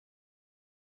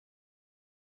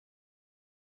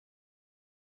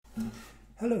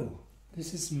Hello,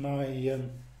 this is my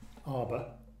Arbour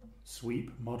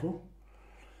Sweep model.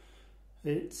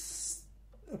 It's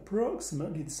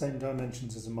approximately the same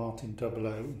dimensions as a Martin 00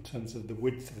 in terms of the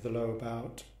width of the lower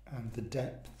bout and the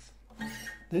depth.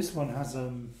 This one has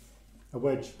a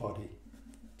wedge body,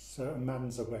 so a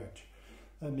Manza wedge.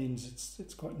 That means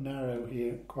it's quite narrow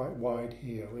here, quite wide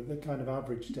here, with a kind of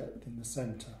average depth in the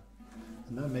centre.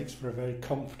 And that makes for a very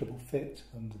comfortable fit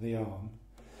under the arm.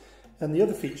 And the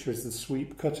other feature is the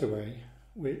sweep cutaway,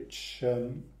 which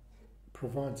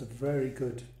provides a very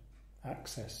good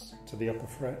access to the upper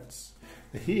frets.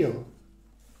 The heel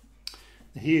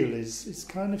is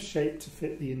kind of shaped to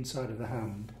fit the inside of the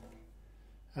hand,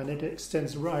 and it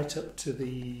extends right up to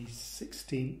the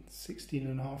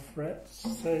 16.5 frets,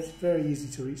 so it's very easy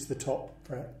to reach the top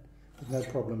fret with no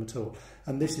problem at all.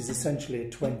 And this is essentially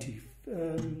a 12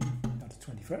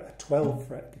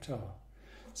 fret guitar.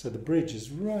 So the bridge is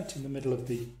right in the middle of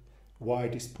the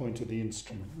widest point of the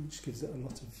instrument, which gives it a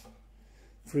lot of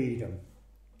freedom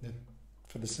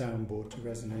for the soundboard to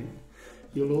resonate.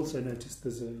 You'll also notice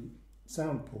there's a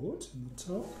sound port in the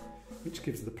top, which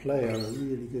gives the player a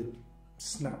really good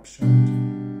snapshot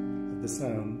of the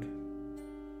sound,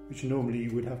 which normally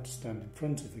you would have to stand in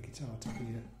front of the guitar to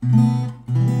hear.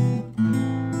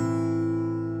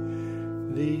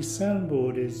 The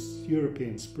soundboard is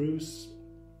European spruce.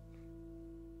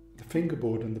 The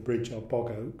fingerboard and the bridge are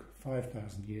bog oak,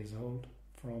 5,000 years old.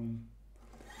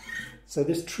 So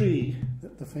this tree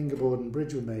that the fingerboard and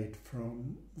bridge were made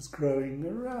from was growing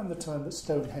around the time that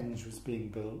Stonehenge was being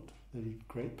built. The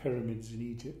great pyramids in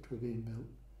Egypt were being built.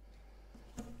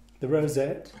 The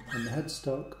rosette and the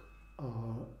headstock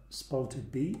are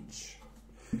spalted beech,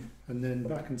 and then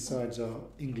back and sides are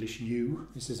English yew.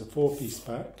 This is a 4-piece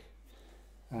back,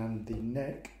 and the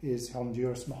neck is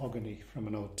Honduras mahogany from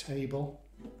an old table.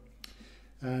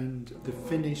 And the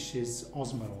finish is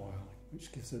Osmo oil,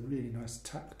 which gives a really nice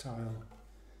tactile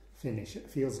finish. It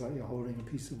feels like you're holding a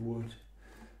piece of wood.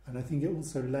 And I think it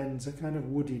also lends a kind of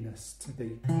woodiness to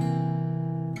the